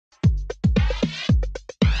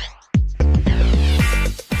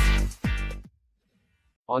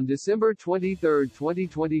On December 23,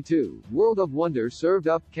 2022, World of Wonder served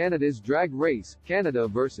up Canada's Drag Race, Canada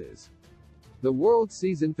vs. the World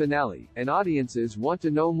season finale, and audiences want to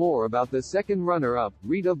know more about the second runner-up,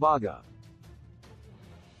 Rita Baga.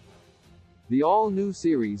 The all-new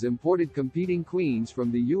series imported competing queens from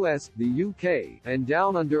the US, the UK, and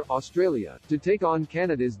Down Under, Australia, to take on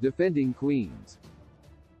Canada's defending queens.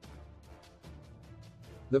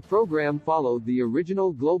 The program followed the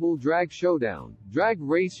original Global Drag Showdown, Drag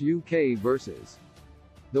Race UK vs.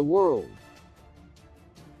 the World.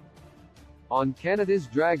 On Canada's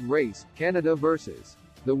Drag Race, Canada vs.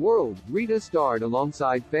 the World, Rita starred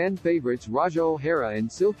alongside fan favorites Raja O'Hara and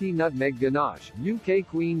Silky Nutmeg Ganache, UK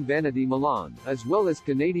Queen Vanity Milan, as well as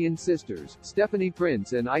Canadian sisters, Stephanie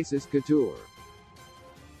Prince and Isis Couture.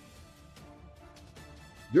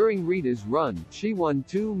 During Rita's run, she won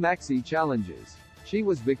 2 maxi challenges. She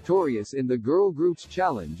was victorious in the Girl Groups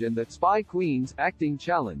Challenge and the Spy Queens Acting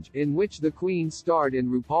Challenge, in which the queens starred in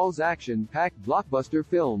RuPaul's action-packed blockbuster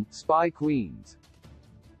film, Spy Queens.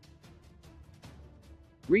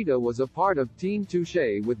 Rita was a part of Team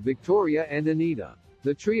Touché with Victoria and Anita.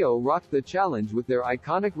 The trio rocked the challenge with their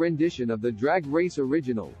iconic rendition of the Drag Race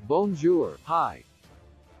original, Bonjour, Hi.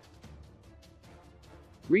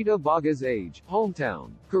 Rita Baga's age,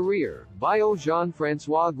 hometown, career, bio.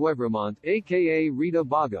 Jean-François Guevremont, aka Rita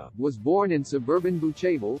Baga, was born in suburban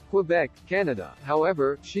Boucherville, Quebec, Canada.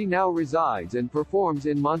 However, she now resides and performs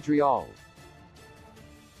in Montreal.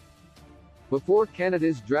 Before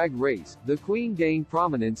Canada's Drag Race, the Queen gained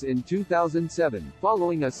prominence in 2007,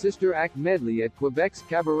 following a sister act medley at Quebec's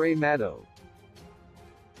Cabaret Mado.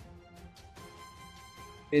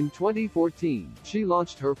 In 2014, she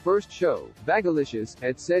launched her first show, Bagalicious,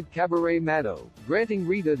 at said Cabaret Mado, granting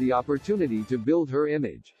Rita the opportunity to build her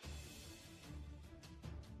image.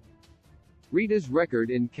 Rita's record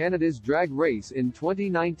in Canada's Drag Race. In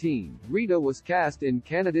 2019, Rita was cast in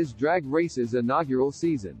Canada's Drag Race's inaugural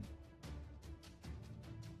season.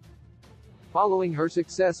 Following her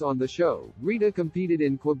success on the show, Rita competed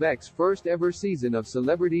in Quebec's first ever season of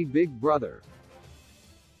Celebrity Big Brother.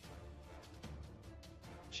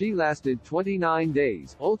 She lasted 29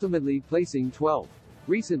 days, ultimately placing 12th.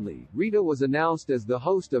 Recently, Rita was announced as the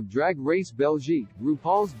host of Drag Race Belgique,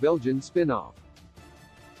 RuPaul's Belgian spin-off.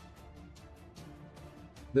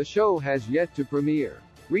 The show has yet to premiere.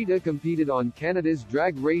 Rita competed on Canada's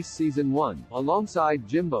Drag Race Season 1, alongside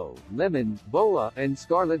Jimbo, Lemon, Boa, and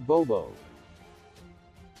Scarlett Bobo.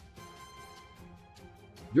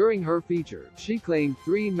 During her feature, she claimed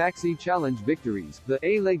 3 Maxi Challenge victories, the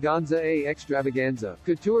Eleganza A Extravaganza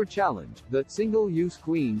Couture Challenge, the Single-Use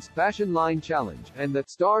Queens Fashion Line Challenge, and the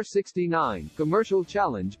Star 69 Commercial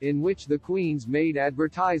Challenge, in which the queens made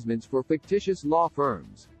advertisements for fictitious law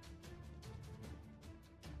firms.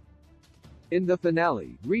 In the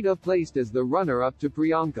finale, Rita placed as the runner-up to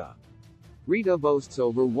Priyanka. Rita boasts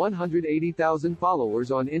over 180,000 followers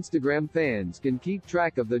on Instagram. Fans can keep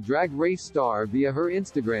track of the Drag Race star via her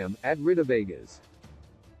Instagram, @RitaVegas.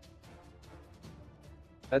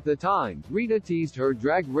 At the time, Rita teased her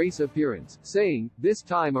Drag Race appearance, saying, "This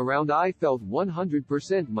time around I felt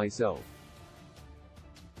 100% myself.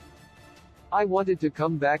 I wanted to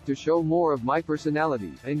come back to show more of my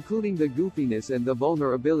personality, including the goofiness and the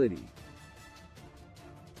vulnerability.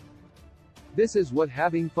 This is what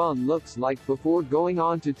having fun looks like before going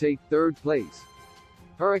on to take 3rd place."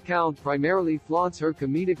 Her account primarily flaunts her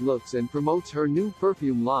comedic looks and promotes her new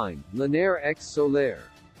perfume line, Lunaire X Solaire.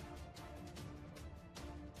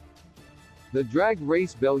 The Drag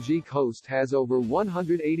Race Belgique host has over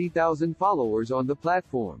 180,000 followers on the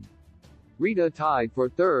platform. Rita tied for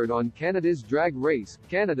 3rd on Canada's Drag Race,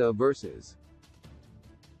 Canada vs.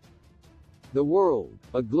 the World,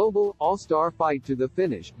 a global, all-star fight to the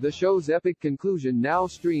finish. The show's epic conclusion now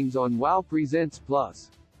streams on WOW Presents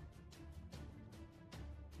Plus.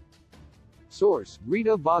 Source: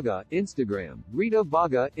 Rita Baga, Instagram. Rita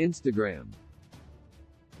Baga, Instagram.